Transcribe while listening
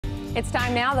It's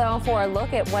time now, though, for a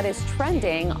look at what is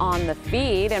trending on the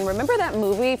feed. And remember that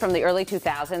movie from the early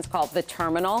 2000s called The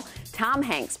Terminal? Tom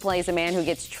Hanks plays a man who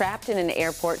gets trapped in an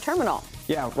airport terminal.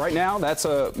 Yeah, right now, that's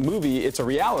a movie. It's a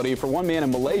reality for one man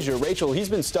in Malaysia. Rachel, he's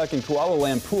been stuck in Kuala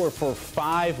Lumpur for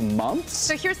 5 months.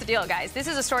 So here's the deal, guys. This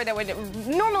is a story that would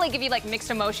normally give you like mixed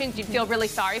emotions. You'd feel really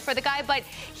sorry for the guy, but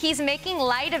he's making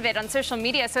light of it on social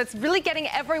media. So it's really getting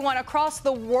everyone across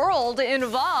the world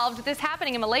involved. This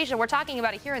happening in Malaysia. We're talking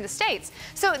about it here in the States.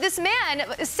 So this man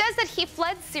says that he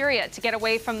fled Syria to get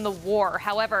away from the war.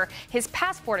 However, his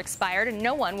passport expired and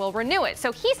no one will renew it.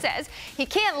 So he says he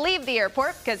can't leave the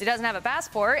airport because he doesn't have a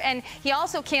passport, and he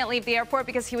also can't leave the airport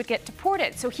because he would get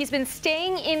deported. So he's been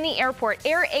staying in the airport.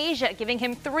 Air Asia giving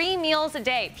him 3 meals a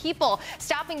day. People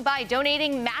stopping by,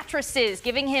 donating mattresses,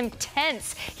 giving him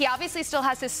tents. He obviously still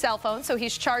has his cell phone, so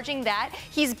he's charging that.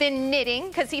 He's been knitting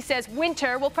because he says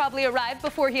winter will probably arrive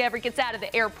before he ever gets out of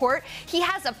the airport. He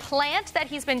has a plant that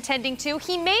he's been tending to.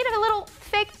 He made a little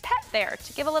fake pet there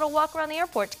to give a little walk around the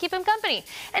airport to keep him company.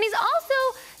 And he's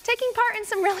also taking part in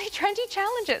some really trendy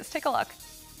challenges. Take a look.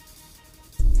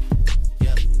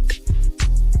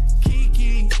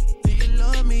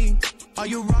 Are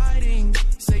you riding?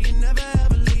 Say you never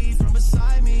ever leave from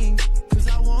beside me. Cause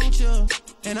I want you,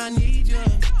 and I need you.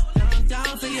 And I'm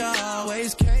down for you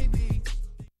always, KB.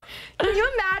 Can you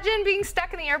imagine being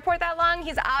stuck in the airport that long?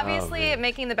 He's obviously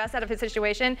making the best out of his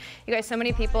situation. You guys, so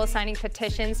many people signing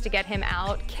petitions to get him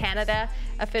out. Canada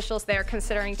officials there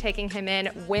considering taking him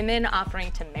in. Women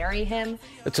offering to marry him.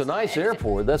 It's a nice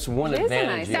airport. That's one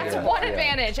advantage. That's one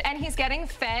advantage. And he's getting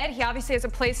fed. He obviously has a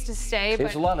place to stay.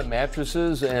 There's a lot of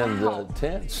mattresses and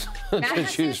tents to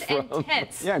choose from. And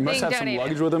tents yeah, he must have some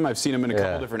luggage with him. I've seen him in a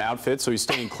couple different outfits, so he's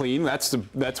staying clean. That's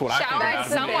what I think about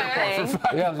somewhere.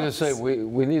 Yeah, I was going to say,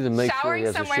 we need to make sure he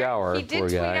has a shower. He did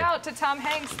tweet out to Tom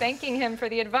Hanks thanking him for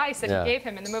the advice that he gave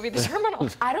him in the movie The Terminal.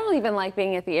 I don't even like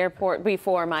being at the airport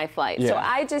before my flight, so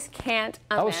I just can't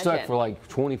imagine. I was stuck for like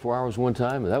 24 hours one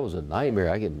time, and that was a nightmare.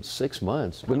 I gave him 6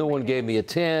 months, but no one gave me a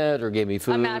tent or gave me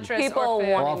food. A mattress People or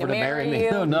food. wanting Offered to marry me.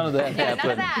 you. No, none of that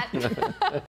happened. None of that.